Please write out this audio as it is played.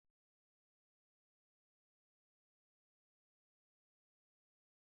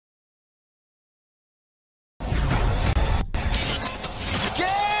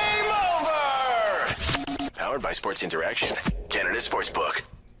Powered by Sports Interaction, Canada Sportsbook.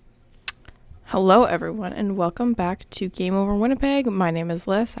 Hello, everyone, and welcome back to Game Over Winnipeg. My name is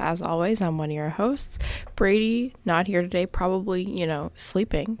Liz. As always, I'm one of your hosts. Brady, not here today, probably,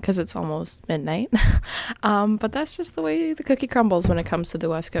 sleeping because it's almost midnight. But that's just the way the cookie crumbles when it comes to the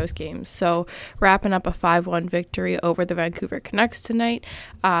West Coast games. So, wrapping up a 5-1 victory over the Vancouver Canucks tonight.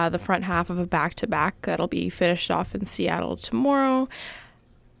 The front half of a back-to-back that'll be finished off in Seattle tomorrow.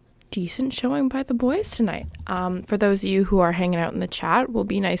 Decent showing by the boys tonight. For those of you who are hanging out in the chat, we'll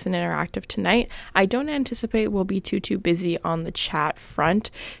be nice and interactive tonight. I don't anticipate we'll be too busy on the chat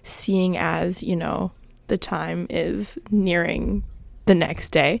front, seeing as, the time is nearing the next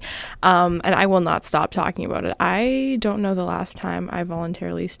day. And I will not stop talking about it. I don't know the last time I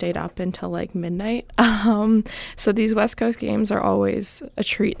voluntarily stayed up until like midnight. So these West Coast games are always a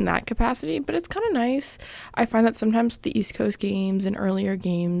treat in that capacity, but it's kind of nice. I find that sometimes with the East Coast games and earlier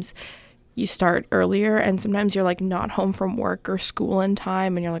games, you start earlier and sometimes you're like not home from work or school in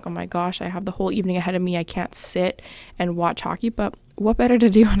time and you're like, oh my gosh, I have the whole evening ahead of me. I can't sit and watch hockey, but what better to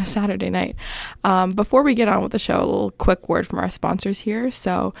do on a Saturday night? Before we get on with the show, a little quick word from our sponsors here.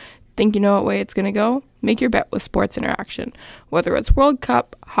 So think you know what way it's going to go? Make your bet with Sports Interaction. Whether it's World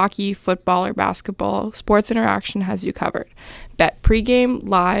Cup, hockey, football, or basketball, Sports Interaction has you covered. Bet pregame,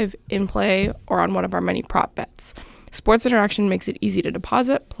 live, in play, or on one of our many prop bets. Sports Interaction makes it easy to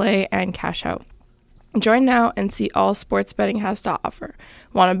deposit, play, and cash out. Join now and see all sports betting has to offer.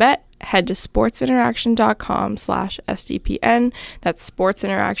 Want to bet? Head to sportsinteraction.com/SDPN. That's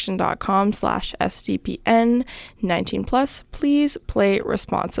sportsinteraction.com/SDPN. 19 plus. Please play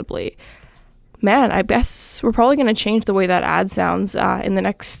responsibly. Man, I guess we're probably going to change the way that ad sounds in the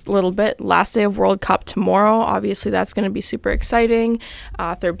next little bit. Last day of World Cup tomorrow. Obviously, that's going to be super exciting.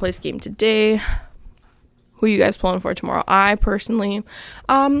 Third place game today. Who are you guys pulling for tomorrow? I personally,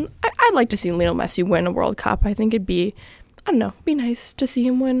 I'd like to see Lionel Messi win a World Cup. I think it'd be, be nice to see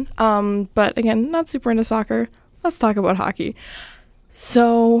him win. But again, not super into soccer. Let's talk about hockey.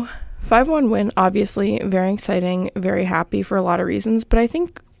 So, 5-1 win, obviously, very exciting, very happy for a lot of reasons. But I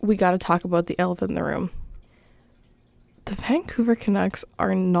think we got to talk about the elephant in the room. The Vancouver Canucks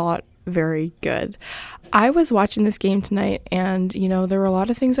are not very good. I was watching this game tonight and, there were a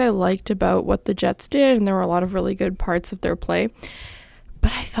lot of things I liked about what the Jets did and there were a lot of really good parts of their play.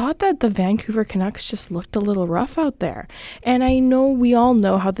 But I thought that the Vancouver Canucks just looked a little rough out there. And I know we all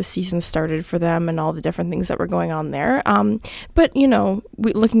know how the season started for them and all the different things that were going on there. But,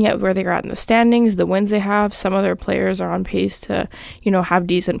 looking at where they're at in the standings, the wins they have, some of their players are on pace to, have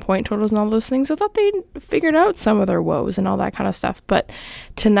decent point totals and all those things. I thought they figured out some of their woes and all that kind of stuff. But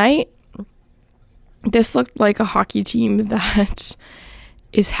tonight, this looked like a hockey team that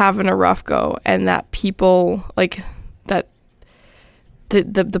is having a rough go and that people, that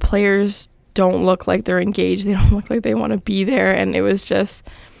the players don't look like they're engaged. They don't look like they want to be there. And it was a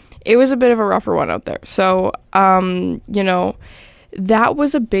bit of a rougher one out there. So, that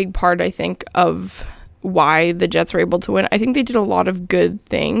was a big part, I think, of why the Jets were able to win. I think they did a lot of good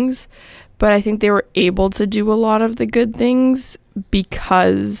things, but I think they were able to do a lot of the good things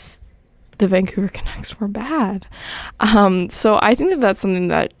because the Vancouver Canucks were bad. So I think that that's something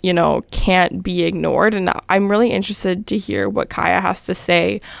that, can't be ignored. And I'm really interested to hear what Kaya has to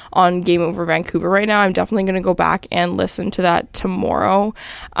say on Game Over Vancouver right now. I'm definitely going to go back and listen to that tomorrow.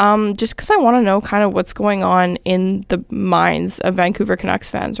 Just because I want to know kind of what's going on in the minds of Vancouver Canucks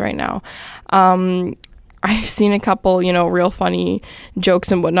fans right now. I've seen a couple, real funny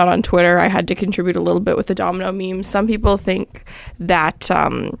jokes and whatnot on Twitter. I had to contribute a little bit with the domino meme. Some people think that,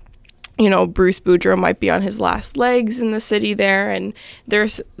 Bruce Boudreau might be on his last legs in the city there, and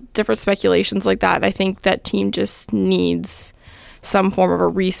there's different speculations like that. I think that team just needs some form of a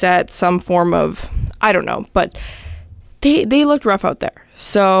reset, some form of, I don't know, but they looked rough out there.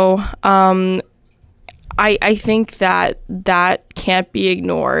 So I think that can't be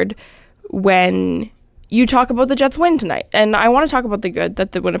ignored when you talk about the Jets win tonight. And I want to talk about the good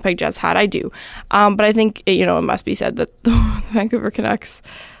that the Winnipeg Jets had. I do. But I think, it must be said that the Vancouver Canucks,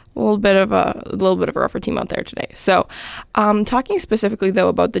 a little bit of a rougher team out there today. So, talking specifically though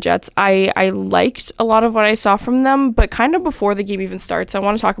about the Jets, I liked a lot of what I saw from them, but kind of before the game even starts, I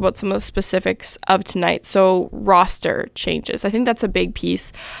want to talk about some of the specifics of tonight. So, roster changes. I think that's a big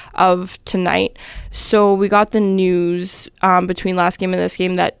piece of tonight. So, we got the news between last game and this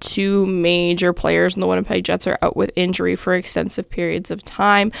game that two major players in the Winnipeg Jets are out with injury for extensive periods of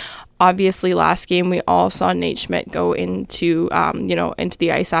time. Obviously, last game, we all saw Nate Schmidt go into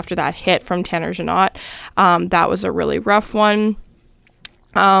the ice after that hit from Tanner Jeannot. That was a really rough one.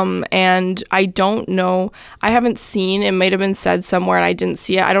 And I don't know, I haven't seen, it might have been said somewhere and I didn't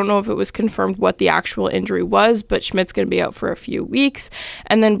see it. I don't know if it was confirmed what the actual injury was, but Schmidt's going to be out for a few weeks.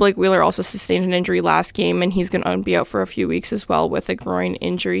 And then Blake Wheeler also sustained an injury last game, and he's going to be out for a few weeks as well with a groin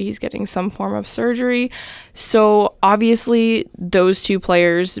injury. He's getting some form of surgery. So obviously those two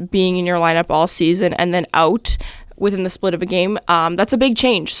players being in your lineup all season and then out within the split of a game, that's a big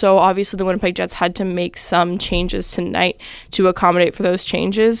change. So obviously the Winnipeg Jets had to make some changes tonight to accommodate for those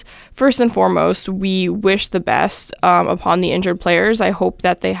changes. First and foremost, we wish the best upon the injured players. I hope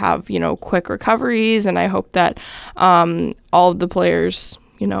that they have, quick recoveries, and I hope that all of the players,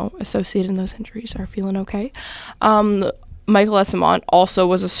 associated in those injuries are feeling okay. Michael Eyssimont also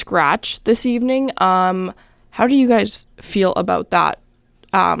was a scratch this evening. How do you guys feel about that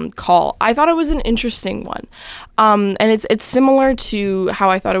call? I thought it was an interesting one. And it's similar to how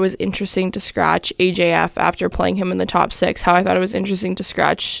I thought it was interesting to scratch AJF after playing him in the top six, how I thought it was interesting to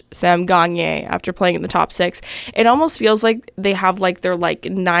scratch Sam Gagner after playing in the top six. It almost feels like they have their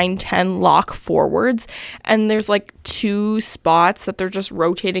 9-10 lock forwards, and there's two spots that they're just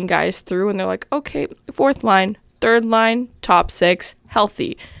rotating guys through, and they're like, okay, fourth line, third line, top six,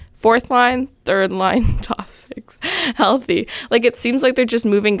 healthy. Fourth line, third line, top six, healthy. It seems like they're just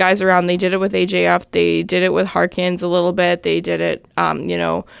moving guys around. They did it with AJF. They did it with Harkins a little bit. They did it,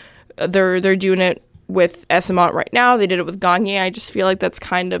 they're doing it with Eyssimont right now. They did it with Gagner. I just feel like that's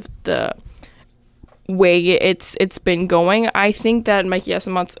kind of the way it's been going. I think that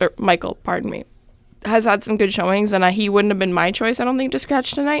Michael, has had some good showings, and he wouldn't have been my choice, I don't think, to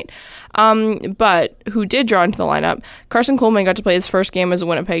scratch tonight. But who did draw into the lineup? Carson Coleman got to play his first game as a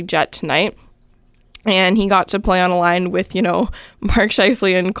Winnipeg Jet tonight, and he got to play on a line with, Mark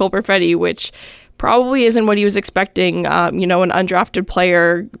Scheifele and Cole Perfetti, which probably isn't what he was expecting. An undrafted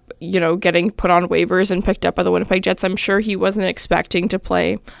player, getting put on waivers and picked up by the Winnipeg Jets. I'm sure he wasn't expecting to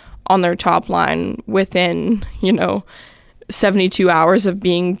play on their top line within, 72 hours of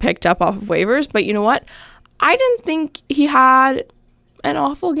being picked up off of waivers. But you know what? I didn't think he had an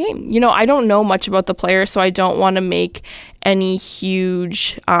awful game. I don't know much about the player, so I don't want to make any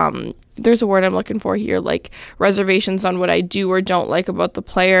huge, there's a word I'm looking for here, reservations on what I do or don't like about the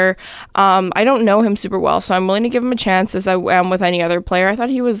player. I don't know him super well, so I'm willing to give him a chance as I am with any other player. I thought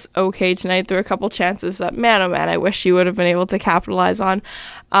he was okay tonight. There were a couple chances that, man, oh man, I wish he would have been able to capitalize on.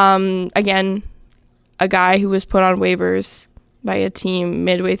 Again, a guy who was put on waivers by a team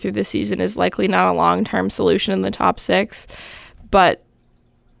midway through the season is likely not a long-term solution in the top six. But,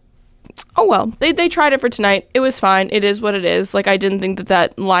 oh well, they tried it for tonight. It was fine. It is what it is. I didn't think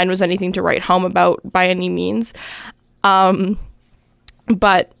that line was anything to write home about by any means.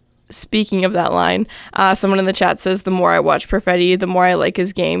 But speaking of that line, someone in the chat says, the more I watch Perfetti, the more I like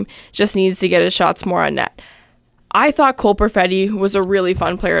his game. Just needs to get his shots more on net. I thought Cole Perfetti was a really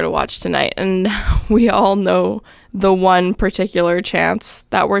fun player to watch tonight, and we all know the one particular chance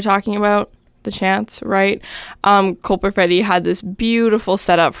that we're talking about, the chance, right? Cole Perfetti had this beautiful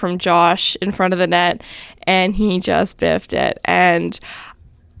setup from Josh in front of the net, and he just biffed it. And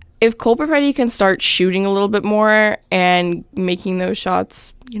if Cole Perfetti can start shooting a little bit more and making those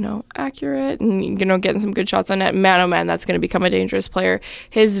shots, accurate and, getting some good shots on net, man, oh man, that's going to become a dangerous player.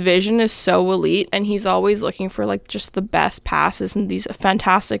 His vision is so elite, and he's always looking for just the best passes and these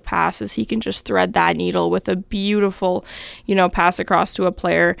fantastic passes. He can just thread that needle with a beautiful, pass across to a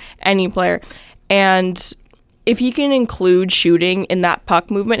player, any player. And if he can include shooting in that puck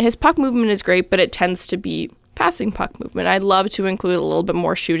movement, his puck movement is great, but it tends to be passing puck movement. I'd love to include a little bit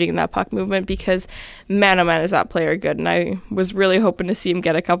more shooting in that puck movement because, man, oh man, is that player good. And I was really hoping to see him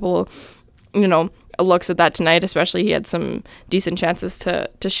get a couple, looks at that tonight, especially he had some decent chances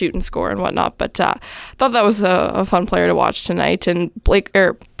to shoot and score and whatnot. But thought that was a fun player to watch tonight. And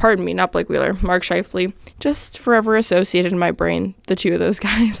not Blake Wheeler, Mark Scheifele, just forever associated in my brain, the two of those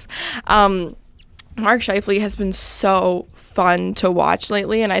guys. Mark Scheifele has been so fun to watch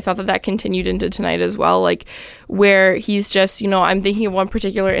lately, and I thought that continued into tonight as well, where he's just, I'm thinking of one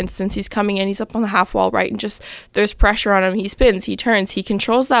particular instance. He's coming in, he's up on the half wall, right, and just there's pressure on him. He spins, he turns, he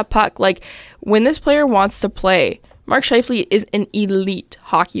controls that puck. When this player wants to play, Mark Scheifele is an elite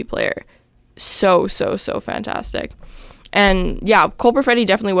hockey player. So fantastic. And yeah, Cole Perfetti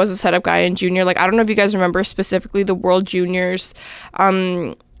definitely was a setup guy in junior. I don't know if you guys remember specifically the World Juniors,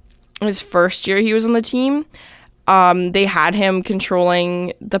 his first year he was on the team. They had him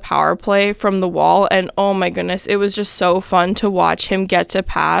controlling the power play from the wall, and oh my goodness, it was just so fun to watch him get to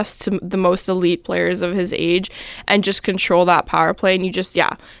pass to the most elite players of his age and just control that power play. And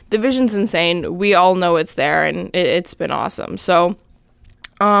the vision's insane. We all know it's there, and it's been awesome. So,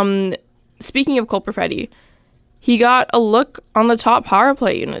 speaking of Cole Perfetti, he got a look on the top power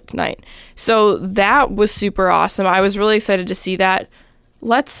play unit tonight. So that was super awesome. I was really excited to see that.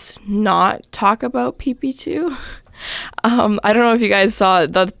 Let's not talk about PP2. I don't know if you guys saw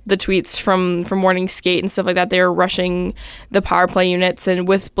the tweets from Morning Skate and stuff like that. They were rushing the power play units, and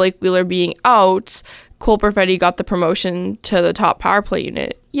with Blake Wheeler being out, Cole Perfetti got the promotion to the top power play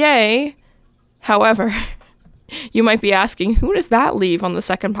unit. Yay! However, you might be asking, who does that leave on the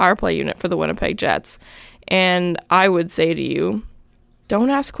second power play unit for the Winnipeg Jets? And I would say to you, don't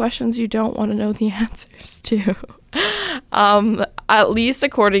ask questions you don't want to know the answers to. At least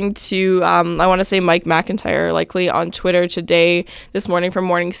according to, I want to say Mike McIntyre, likely on Twitter this morning from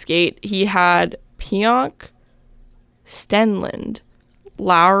Morning Skate, he had Pionk, Stenlund,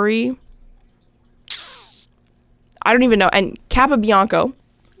 Lowry, I don't even know, and Capobianco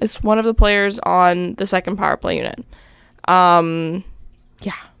is one of the players on the second power play unit.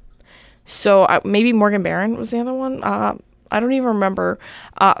 Yeah. So maybe Morgan Barron was the other one. I don't even remember.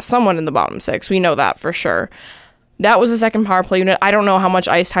 Someone in the bottom six. We know that for sure. That was the second power play unit. I don't know how much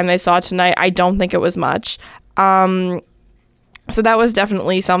ice time they saw tonight. I don't think it was much. So that was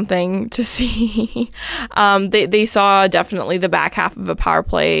definitely something to see. They saw definitely the back half of a power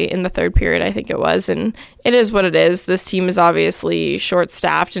play in the third period, I think it was. And it is what it is. This team is obviously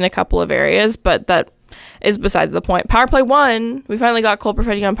short-staffed in a couple of areas, but that is besides the point. Power play 1, we finally got Cole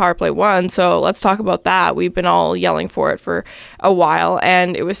Perfetti on power play 1, so let's talk about that. We've been all yelling for it for a while,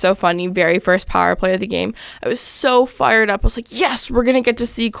 and it was so funny. Very first power play of the game, I was so fired up. I was like, yes, we're going to get to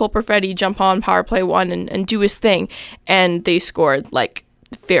see Cole Perfetti jump on power play 1 and do his thing, and they scored like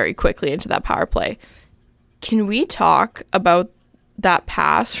very quickly into that power play. Can we talk about that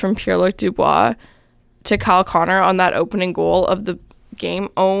pass from Pierre-Luc Dubois to Kyle Connor on that opening goal of the game?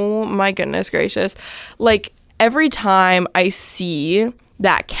 Oh my goodness gracious. Like, every time I see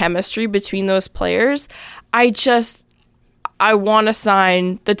that chemistry between those players, I want to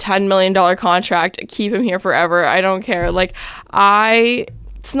sign the $10 million contract, keep him here forever. I don't care. Like,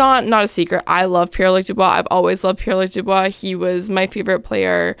 it's not a secret. I love Pierre-Luc Dubois. I've always loved Pierre-Luc Dubois. He was my favorite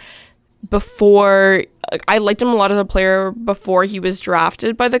player before. I liked him a lot as a player before he was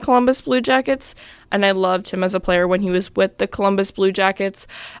drafted by the Columbus Blue Jackets, and I loved him as a player when he was with the Columbus Blue Jackets.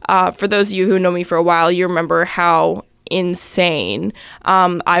 For those of you who know me for a while, you remember how insane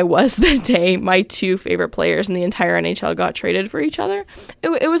I was the day my two favorite players in the entire NHL got traded for each other.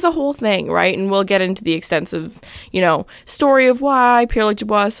 It was a whole thing, right? And we'll get into the extensive, story of why Pierre-Luc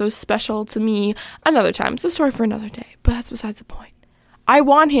Dubois is so special to me another time. It's a story for another day, but that's besides the point. I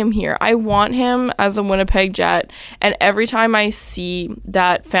want him here. I want him as a Winnipeg Jet. And every time I see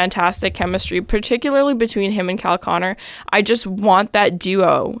that fantastic chemistry, particularly between him and Kyle Connor, I just want that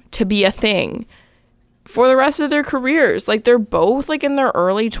duo to be a thing for the rest of their careers. Like, they're both like in their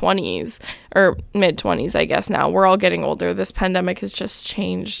early 20s or mid 20s, I guess. Now we're all getting older. This pandemic has just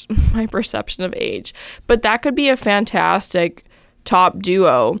changed my perception of age, but that could be a fantastic top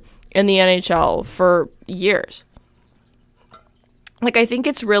duo in the NHL for years. Like, I think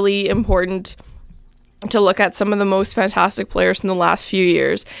it's really important to look at some of the most fantastic players in the last few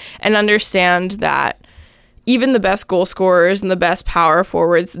years and understand that even the best goal scorers and the best power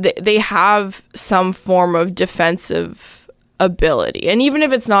forwards, they have some form of defensive ability. And even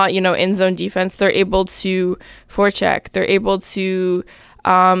if it's not, in zone defense, they're able to forecheck. They're able to,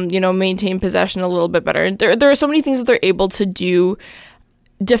 maintain possession a little bit better. And there are so many things that they're able to do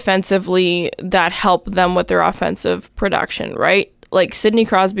defensively that help them with their offensive production, right? Like, Sidney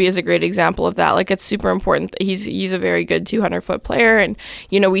Crosby is a great example of that. Like, it's super important. He's a very good 200-foot player, and,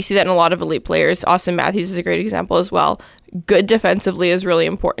 we see that in a lot of elite players. Austin Matthews is a great example as well. Good defensively is really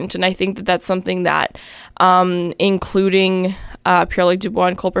important, and I think that that's something that, including Pierre-Luc Dubois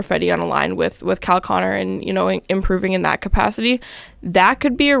and Cole Perfetti on a line with Kyle Connor and, improving in that capacity, that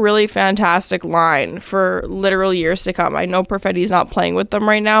could be a really fantastic line for literal years to come. I know Perfetti's not playing with them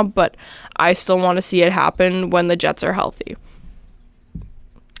right now, but I still want to see it happen when the Jets are healthy.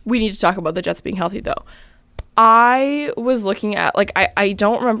 We need to talk about the Jets being healthy, though. I was looking at, I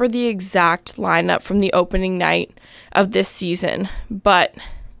don't remember the exact lineup from the opening night of this season, but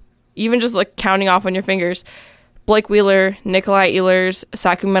even just counting off on your fingers, Blake Wheeler, Nikolai Ehlers,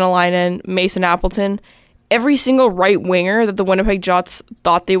 Saku Menelainen, Mason Appleton, every single right winger that the Winnipeg Jets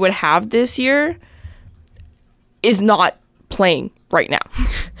thought they would have this year is not playing right now.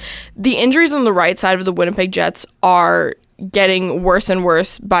 The injuries on the right side of the Winnipeg Jets are getting worse and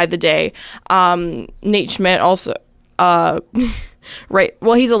worse by the day. Nate Schmidt also, right,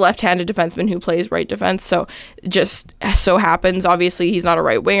 well, he's a left-handed defenseman who plays right defense, so just so happens, obviously, he's not a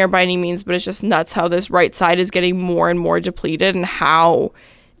right winger by any means, but it's just nuts how this right side is getting more and more depleted and how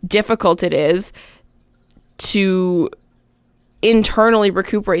difficult it is to internally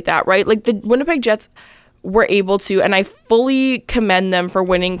recuperate that, right? Like the Winnipeg Jets were able to, and I fully commend them for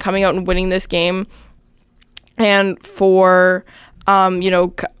coming out and winning this game, and for,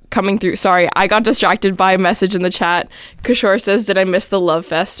 coming through. Sorry, I got distracted by a message in the chat. Kishore says, did I miss the love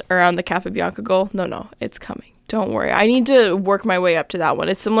fest around the Capabianco goal? No, it's coming. Don't worry. I need to work my way up to that one.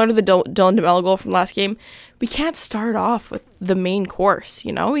 It's similar to the Dylan DeMello goal from last game. We can't start off with the main course,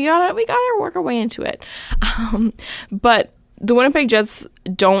 We gotta work our way into it. But the Winnipeg Jets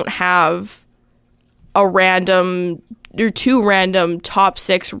don't have two random top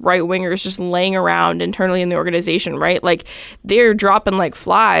 6 right wingers just laying around internally in the organization, right? Like, they're dropping like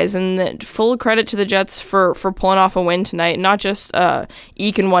flies, and full credit to the Jets for pulling off a win tonight, not just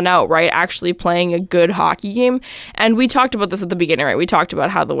eking one out, right? Actually playing a good hockey game. And we talked about this at the beginning, right? We talked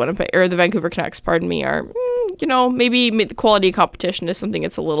about how the Vancouver Canucks, are, maybe the quality of competition is something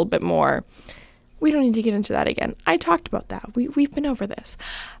that's a little bit more. We don't need to get into that again. I talked about that. We've been over this.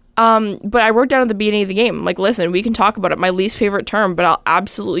 But I wrote down at the beginning of the game, like, listen, we can talk about it. My least favorite term, but I'll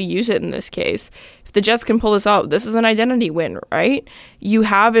absolutely use it in this case. If the Jets can pull this out, this is an identity win, right? You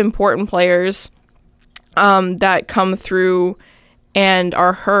have important players that come through and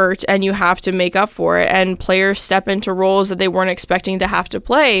are hurt, and you have to make up for it. And players step into roles that they weren't expecting to have to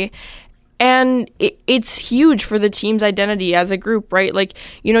play. And it's huge for the team's identity as a group, right? Like,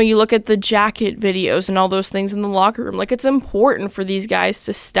 you look at the jacket videos and all those things in the locker room. Like, it's important for these guys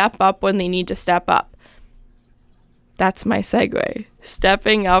to step up when they need to step up. That's my segue.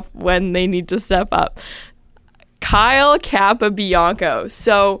 Stepping up when they need to step up. Kyle Capabianco.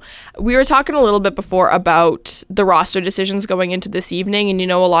 So we were talking a little bit before about the roster decisions going into this evening. And,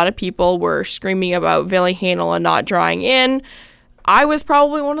 a lot of people were screaming about Ville Heinola not drawing in. I was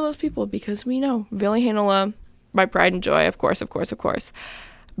probably one of those people, because we know Ville Heinola, my pride and joy, of course.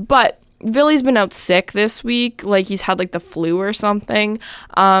 But Ville's been out sick this week. Like, he's had like the flu or something.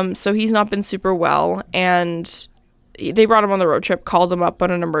 So he's not been super well. And they brought him on the road trip, called him up on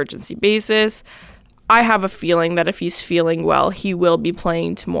an emergency basis. I have a feeling that if he's feeling well, he will be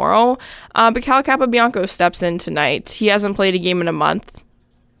playing tomorrow. But Kyle Capabianco steps in tonight. He hasn't played a game in a month.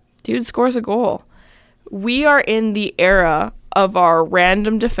 Dude scores a goal. We are in the era of our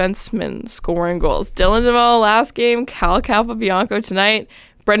random defensemen scoring goals. Dylan DeMello last game, Kyle Capabianco tonight,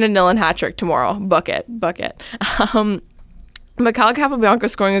 Brendan Dillon hat trick tomorrow. Bucket. But Kyle Capabianco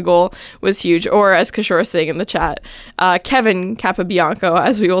scoring a goal was huge, or as Kishore is saying in the chat, Kevin Capabianco,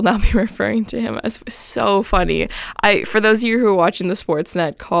 as we will now be referring to him as. So funny. For those of you who are watching the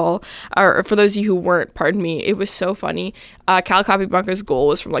Sportsnet call, or for those of you who weren't, pardon me, it was so funny. Kyle Capabianco's goal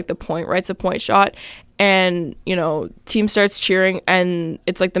was from like the point, right? It's a point shot. And, team starts cheering, and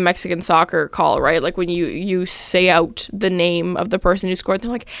it's like the Mexican soccer call, right? Like when you say out the name of the person who scored,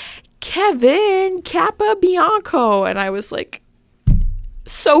 they're like, Kevin Capabianco. And I was like,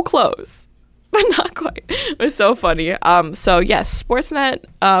 so close, but not quite. It was so funny. So yes, Sportsnet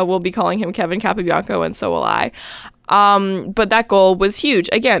will be calling him Kevin Capabianco, and so will I. But that goal was huge.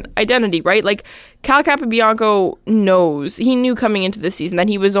 Again, identity, right? Like, Kyle Capabianco knew coming into the season that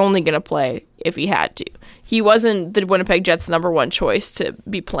he was only going to play if he had to. He wasn't the Winnipeg Jets' number one choice to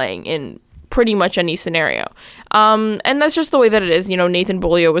be playing in pretty much any scenario. And that's just the way that it is. Nathan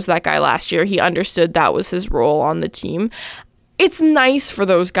Beaulieu was that guy last year. He understood that was his role on the team. It's nice for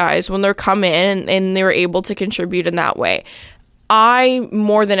those guys when they're come in and they're able to contribute in that way. I,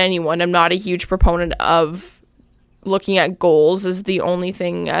 more than anyone, am not a huge proponent of looking at goals as the only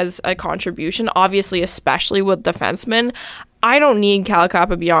thing as a contribution, obviously, especially with defensemen. I don't need Kyle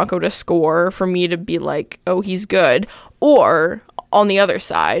Capabianco to score for me to be like, oh, he's good. Or, on the other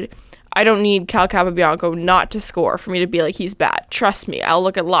side, I don't need Kyle Capabianco not to score for me to be like, he's bad. Trust me, I'll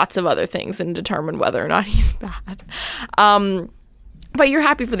look at lots of other things and determine whether or not he's bad. But you're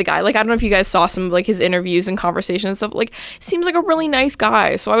happy for the guy. Like, I don't know if you guys saw some of, like, his interviews and conversations and stuff. Like, seems like a really nice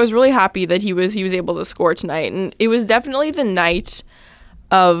guy. So I was really happy that he was able to score tonight. And it was definitely the night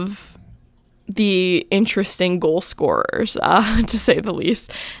of the interesting goal scorers, to say the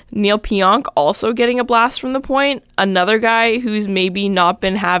least. Neil Pionk also getting a blast from the point. Another guy who's maybe not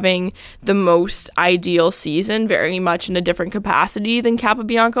been having the most ideal season, very much in a different capacity than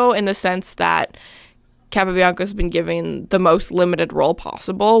Capabianco, in the sense that Capabianco's been given the most limited role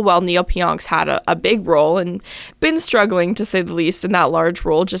possible, while Neil Pionk's had a big role and been struggling, to say the least, in that large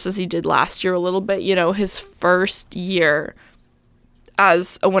role, just as he did last year a little bit. His first year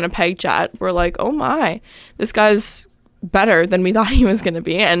as a Winnipeg Jet, we're like, oh my, this guy's better than we thought he was going to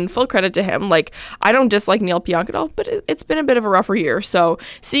be, and full credit to him. Like, I don't dislike Neil Pionk at all, but it's been a bit of a rougher year, so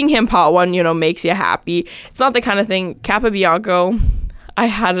seeing him pot one, makes you happy. It's not the kind of thing. Capabianco, I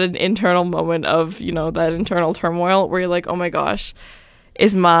had an internal moment of, that internal turmoil where you're like, oh my gosh,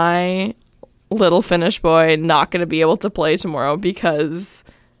 is my little Finnish boy not going to be able to play tomorrow because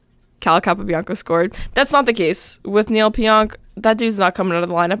Cal Capobianco scored? That's not the case with Neil Pionk. That dude's not coming out of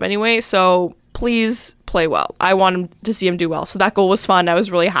the lineup anyway, so please play well. I want him to see him do well. So that goal was fun. I was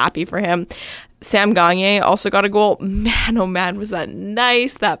really happy for him. Sam Gagner also got a goal. Man, oh man, was that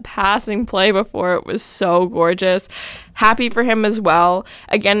nice. That passing play before it was so gorgeous. Happy for him as well.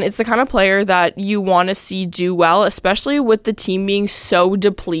 Again, it's the kind of player that you want to see do well, especially with the team being so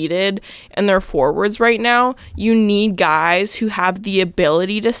depleted in their forwards right now. You need guys who have the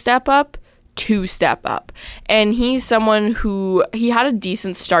ability to step up. And he's someone who, he had a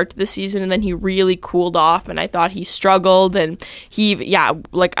decent start to the season and then he really cooled off, and I thought he struggled, and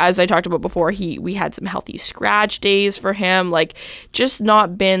like as I talked about before, we had some healthy scratch days for him, like just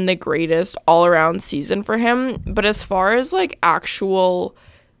not been the greatest all around season for him. But as far as like actual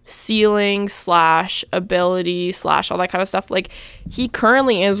ceiling / ability / all that kind of stuff, like he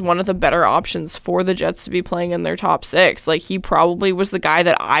currently is one of the better options for the Jets to be playing in their top 6. Like he probably was the guy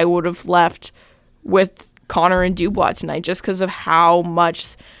that I would have left with Connor and Dubois tonight, just because of how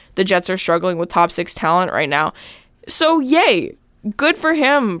much the Jets are struggling with top 6 talent right now. So yay, good for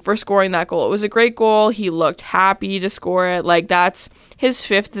him for scoring that goal. It was a great goal. He looked happy to score it. Like that's his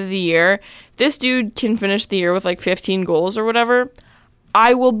 5th of the year. This dude can finish the year with like 15 goals or whatever.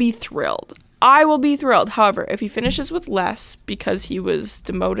 I will be thrilled. However, if he finishes with less because he was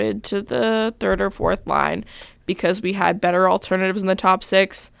demoted to the 3rd or 4th line because we had better alternatives in the top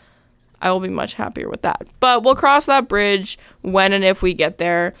 6, I will be much happier with that. But we'll cross that bridge when and if we get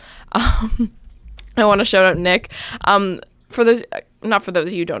there. I want to shout out Nick. For those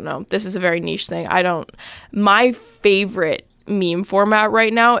of you who don't know, this is a very niche thing. My favorite meme format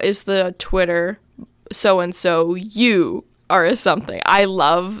right now is the Twitter so-and-so you are something. I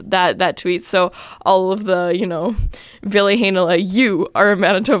love that tweet. So all of the, Ville Heinola, you are a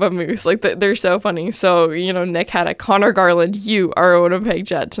Manitoba Moose. Like they're so funny. So, Nick had a Connor Garland, you are a Winnipeg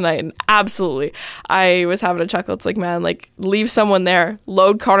Jet tonight. And absolutely, I was having a chuckle. It's like, man, like leave someone there,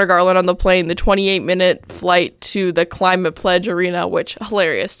 load Connor Garland on the plane, the 28-minute flight to the Climate Pledge Arena, which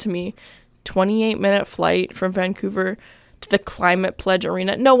hilarious to me. 28-minute flight from Vancouver to the Climate Pledge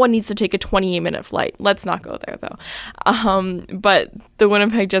Arena. No one needs to take a 28-minute flight. Let's not go there, though. But the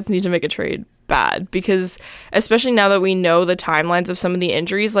Winnipeg Jets need to make a trade bad, because especially now that we know the timelines of some of the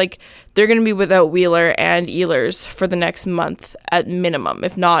injuries, like they're going to be without Wheeler and Ehlers for the next month at minimum,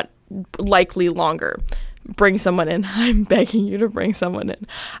 if not likely longer. Bring someone in. I'm begging you to bring someone in.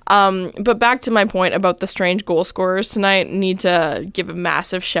 But back to my point about the strange goal scorers tonight, need to give a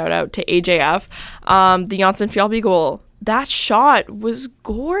massive shout out to AJF. The Janssen Fjällby goal, that shot was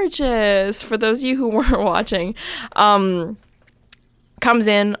gorgeous. For those of you who weren't watching, comes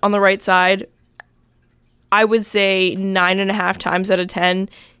in on the right side. I would say 9.5 times out of 10,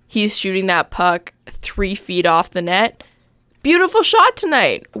 he's shooting that puck 3 feet off the net. Beautiful shot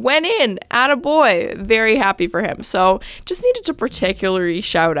tonight. Went in. Attaboy. Very happy for him. So just needed to particularly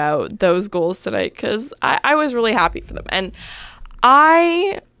shout out those goals tonight, because I was really happy for them. And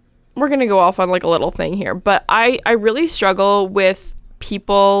we're going to go off on like a little thing here, but I really struggle with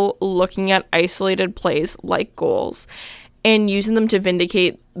people looking at isolated plays like goals and using them to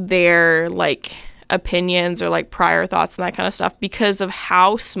vindicate their like opinions or like prior thoughts and that kind of stuff, because of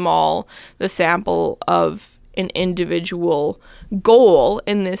how small the sample of an individual goal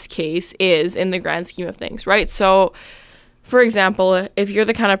in this case is in the grand scheme of things, right? So for example, if you're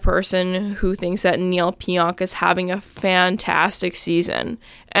the kind of person who thinks that Neil Pionk is having a fantastic season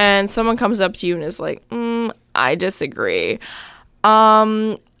and someone comes up to you and is like, I disagree.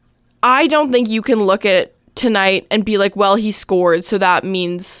 I don't think you can look at it tonight and be like, well, he scored, so that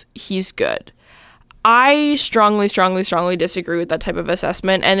means he's good. I strongly disagree with that type of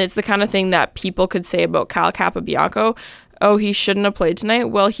assessment, and it's the kind of thing that people could say about Cal Capobianco. Oh, he shouldn't have played tonight.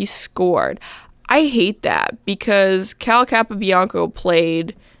 Well, he scored. I hate that, because Cal Capobianco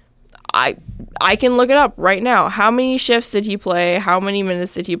played, I can look it up right now. How many shifts did he play? How many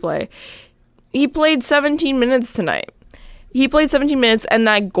minutes did he play? He played 17 minutes tonight. He played 17 minutes, and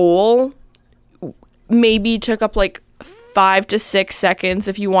that goal maybe took up like 5 to 6 seconds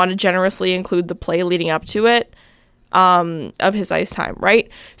if you want to generously include the play leading up to it. of his ice time, right?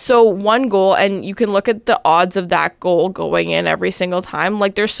 So one goal, and you can look at the odds of that goal going in every single time.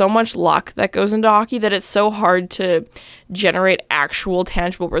 Like, there's so much luck that goes into hockey that it's so hard to generate actual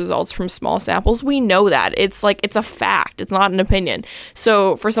tangible results from small samples. We know that. It's like, it's a fact. It's not an opinion.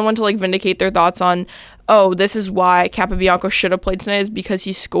 So for someone to like vindicate their thoughts on, oh, this is why Capobianco should have played tonight is because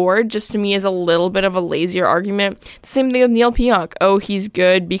he scored, just to me is a little bit of a lazier argument. Same thing with Neil Pionk. Oh, he's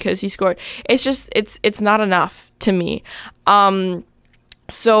good because he scored. It's just, it's not enough to me.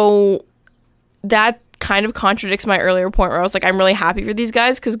 So that kind of contradicts my earlier point where I was like, I'm really happy for these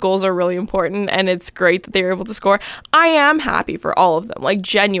guys because goals are really important and it's great that they were able to score. I am happy for all of them, like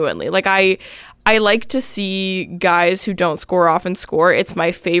genuinely. Like I like to see guys who don't score often score. It's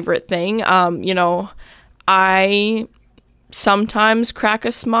my favorite thing. You know, I sometimes crack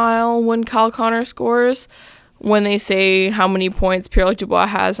a smile when Kyle Connor scores. When they say how many points Pierre-Luc Dubois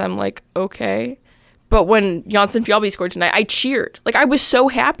has, I'm like, okay. But when Janssen Fjällby scored tonight, I cheered. Like, I was so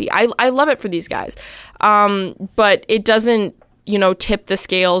happy. I love it for these guys. But it doesn't, you know, tip the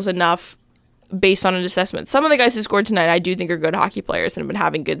scales enough based on an assessment. Some of the guys who scored tonight, I do think are good hockey players and have been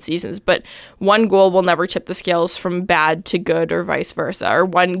having good seasons. But one goal will never tip the scales from bad to good or vice versa. Or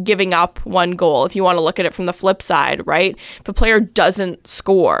one giving up one goal, if you want to look at it from the flip side, right? If a player doesn't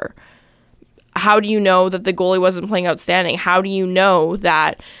score, how do you know that the goalie wasn't playing outstanding? How do you know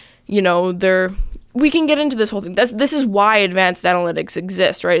that, you know, we can get into this whole thing. This is why advanced analytics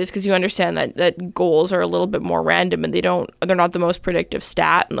exist, right? Is because you understand that goals are a little bit more random and they're not the most predictive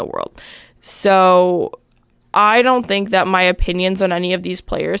stat in the world. So I don't think that my opinions on any of these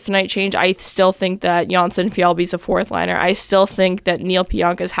players tonight change. I still think that Janssen Fjällby's a fourth liner. I still think that Neil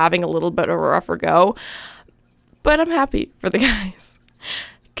Pionk is having a little bit of a rougher go, but I'm happy for the guys.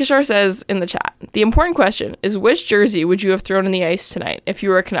 Kishore says in the chat, the important question is, which jersey would you have thrown in the ice tonight if you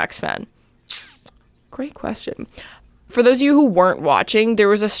were a Canucks fan? Great question. For those of you who weren't watching, there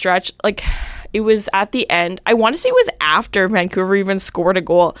was a stretch, like, it was at the end. I want to say it was after Vancouver even scored a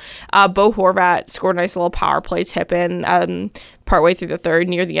goal. Bo Horvat scored a nice little power play tip in partway through the third,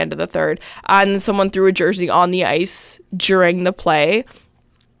 near the end of the third. And then someone threw a jersey on the ice during the play.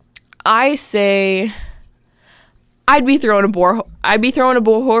 I say I'd be throwing a Bo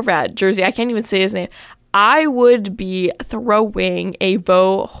Horvat jersey. I can't even say his name. I would be throwing a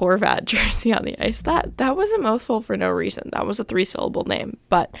Bo Horvat jersey on the ice. That was a mouthful for no reason. That was a 3-syllable name,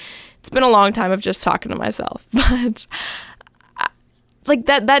 but it's been a long time of just talking to myself. But like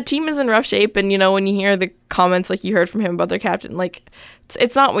that team is in rough shape, and you know, when you hear the comments like you heard from him about their captain, like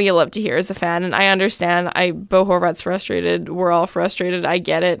it's not what you love to hear as a fan. And I understand. Bo Horvat's frustrated. We're all frustrated. I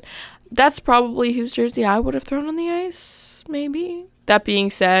get it. That's probably whose jersey I would have thrown on the ice. Maybe. That being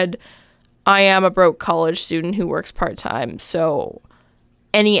said, I am a broke college student who works part-time, so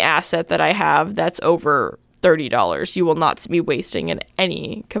any asset that I have that's over $30, you will not see me wasting in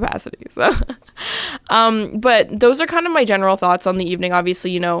any capacity. So, but those are kind of my general thoughts on the evening.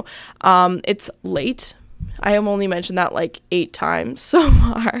 Obviously, you know, it's late. I have only mentioned that like 8 times so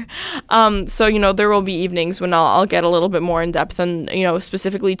far. So, you know, there will be evenings when I'll get a little bit more in depth and, you know,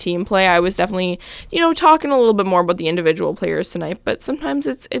 specifically team play. I was definitely, you know, talking a little bit more about the individual players tonight, but sometimes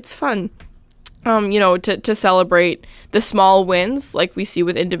it's fun. You know, to celebrate the small wins like we see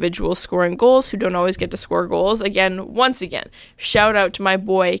with individuals scoring goals who don't always get to score goals. Once again, shout out to my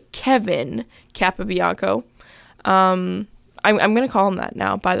boy, Kevin Capobianco. I'm going to call him that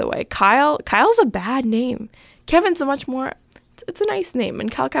now, by the way. Kyle's a bad name. Kevin's a much more, it's a nice name.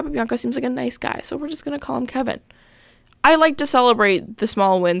 And Kyle Capobianco seems like a nice guy. So we're just going to call him Kevin. I like to celebrate the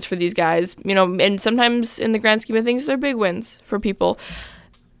small wins for these guys, you know, and sometimes in the grand scheme of things, they're big wins for people.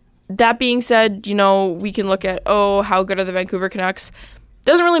 That being said, you know, we can look at, oh, how good are the Vancouver Canucks?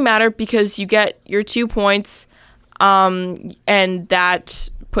 Doesn't really matter because you get your 2 points, and that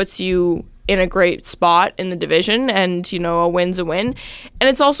puts you in a great spot in the division, and, you know, a win's a win. And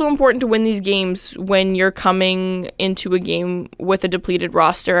it's also important to win these games when you're coming into a game with a depleted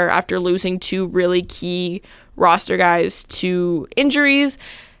roster after losing 2 really key roster guys to injuries.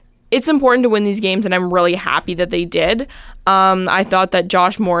 It's important to win these games, and I'm really happy that they did. I thought that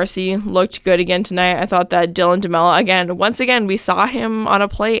Josh Morrissey looked good again tonight. I thought that Dylan DeMelo, once again, we saw him on a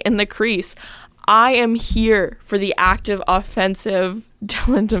play in the crease. I am here for the active, offensive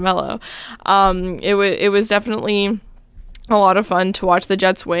Dylan DeMelo. It was definitely a lot of fun to watch the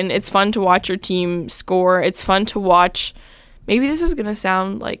Jets win. It's fun to watch your team score. It's fun to watch. Maybe this is going to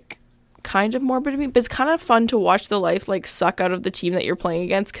sound like kind of morbid to me, but it's kind of fun to watch the life like suck out of the team that you're playing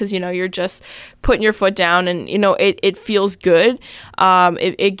against, because, you know, you're just putting your foot down and, you know, it feels good.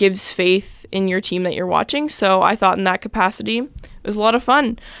 It gives faith in your team that you're watching. So I thought in that capacity it was a lot of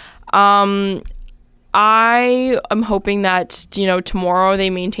fun. I am hoping that, tomorrow they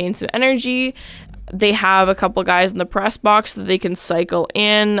maintain some energy. They have a couple guys in the press box that they can cycle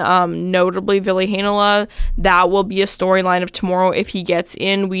in, notably Ville Heinola. That will be a storyline of tomorrow if he gets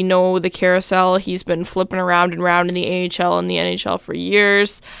in. We know the carousel. He's been flipping around and around in the AHL and the NHL for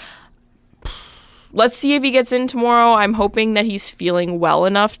years. Let's see if he gets in tomorrow. I'm hoping that he's feeling well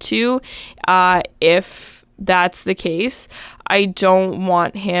enough to. If that's the case, I don't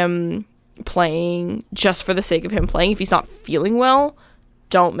want him playing just for the sake of him playing. If he's not feeling well,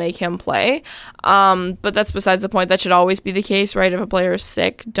 don't make him play. But that's besides the point. That should always be the case, right? If a player is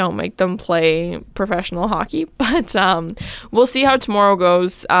sick, don't make them play professional hockey. But we'll see how tomorrow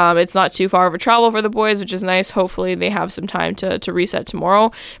goes. It's not too far of a travel for the boys, which is nice. Hopefully they have some time to reset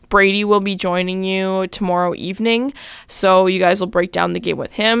tomorrow. Brady will be joining you tomorrow evening, so you guys will break down the game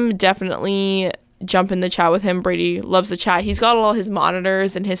with him. Definitely jump in the chat with him. Brady loves the chat. He's got all his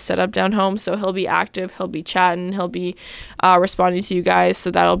monitors and his setup down home, so he'll be active, he'll be chatting, he'll be responding to you guys,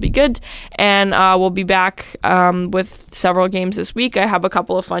 so that'll be good. And we'll be back with several games this week. I have a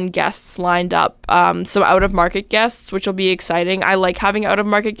couple of fun guests lined up, some out-of-market guests, which will be exciting. I like having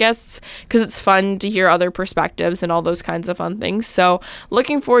out-of-market guests because it's fun to hear other perspectives and all those kinds of fun things. So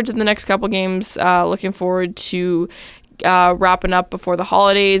looking forward to the next couple games, looking forward to wrapping up before the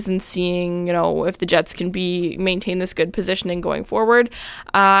holidays and seeing, if the Jets can maintain this good positioning going forward.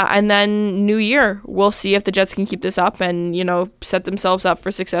 And then New Year, we'll see if the Jets can keep this up and, set themselves up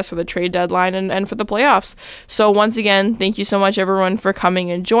for success for the trade deadline and for the playoffs. So once again, thank you so much, everyone, for coming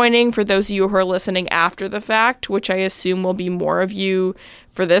and joining. For those of you who are listening after the fact, which I assume will be more of you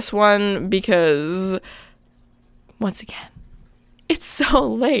for this one, because once again, it's so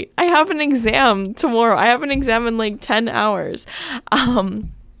late. I have an exam tomorrow. I have an exam in like 10 hours. So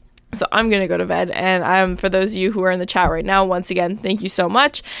I'm going to go to bed. And for those of you who are in the chat right now, once again, thank you so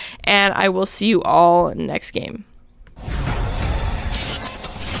much. And I will see you all next game.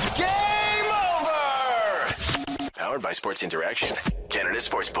 Game over! Powered by Sports Interaction, Canada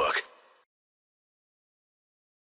Sportsbook.